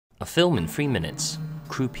A film in 3 minutes.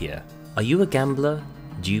 Croupier. Are you a gambler?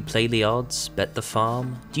 Do you play the odds, bet the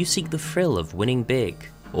farm? Do you seek the thrill of winning big?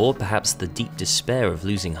 Or perhaps the deep despair of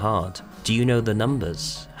losing hard? Do you know the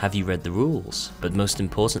numbers? Have you read the rules? But most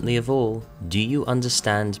importantly of all, do you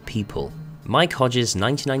understand people? Mike Hodges'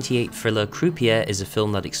 1998 thriller Croupier is a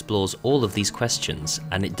film that explores all of these questions,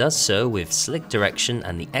 and it does so with slick direction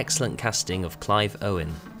and the excellent casting of Clive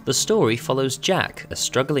Owen. The story follows Jack, a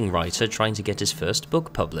struggling writer trying to get his first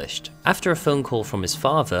book published. After a phone call from his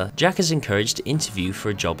father, Jack is encouraged to interview for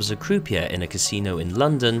a job as a croupier in a casino in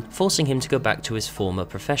London, forcing him to go back to his former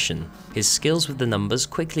profession. His skills with the numbers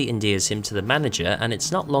quickly endears him to the manager, and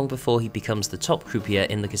it's not long before he becomes the top croupier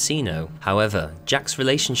in the casino. However, Jack's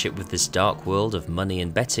relationship with this dark world of money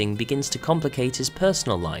and betting begins to complicate his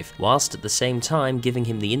personal life, whilst at the same time giving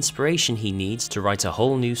him the inspiration he needs to write a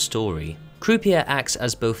whole new story. Croupier acts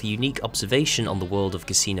as both a unique observation on the world of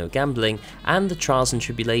casino gambling and the trials and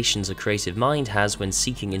tribulations a creative mind has when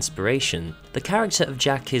seeking inspiration. The character of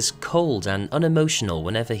Jack is cold and unemotional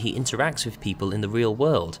whenever he interacts with people in the real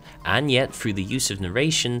world, and yet through the use of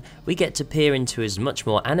narration, we get to peer into his much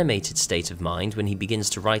more animated state of mind when he begins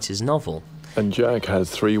to write his novel. And Jack has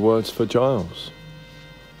 3 words for Giles.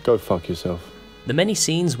 Go fuck yourself. The many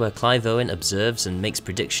scenes where Clive Owen observes and makes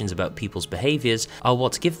predictions about people's behaviours are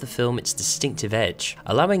what give the film its distinctive edge,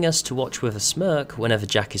 allowing us to watch with a smirk whenever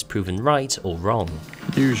Jack is proven right or wrong.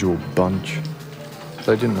 Usual bunch.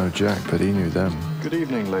 They didn't know Jack, but he knew them. Good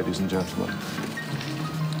evening, ladies and gentlemen.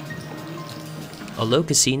 Although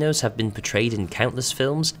casinos have been portrayed in countless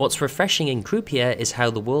films, what's refreshing in Croupier is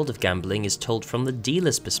how the world of gambling is told from the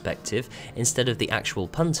dealer's perspective instead of the actual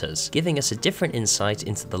punters, giving us a different insight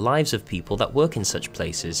into the lives of people that work in such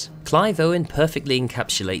places. Clive Owen perfectly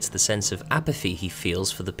encapsulates the sense of apathy he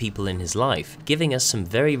feels for the people in his life, giving us some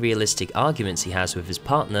very realistic arguments he has with his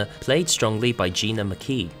partner, played strongly by Gina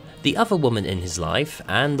McKee. The other woman in his life,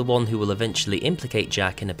 and the one who will eventually implicate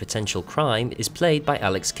Jack in a potential crime, is played by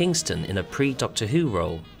Alex Kingston in a pre-Doctor Who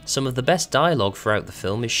role. Some of the best dialogue throughout the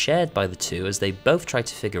film is shared by the two as they both try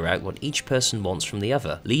to figure out what each person wants from the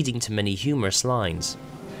other, leading to many humorous lines.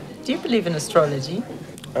 Do you believe in astrology?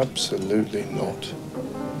 Absolutely not.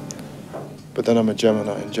 But then I'm a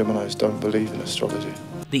Gemini, and Geminis don't believe in astrology.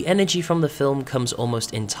 The energy from the film comes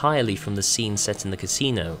almost entirely from the scene set in the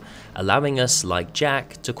casino, allowing us, like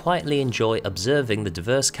Jack, to quietly enjoy observing the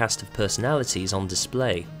diverse cast of personalities on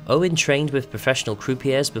display. Owen trained with professional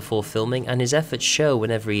croupiers before filming, and his efforts show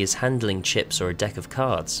whenever he is handling chips or a deck of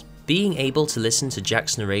cards. Being able to listen to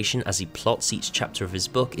Jack's narration as he plots each chapter of his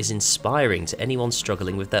book is inspiring to anyone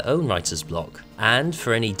struggling with their own writer's block. And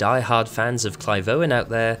for any die-hard fans of Clive Owen out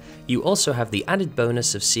there, you also have the added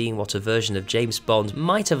bonus of seeing what a version of James Bond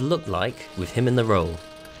might have looked like with him in the role.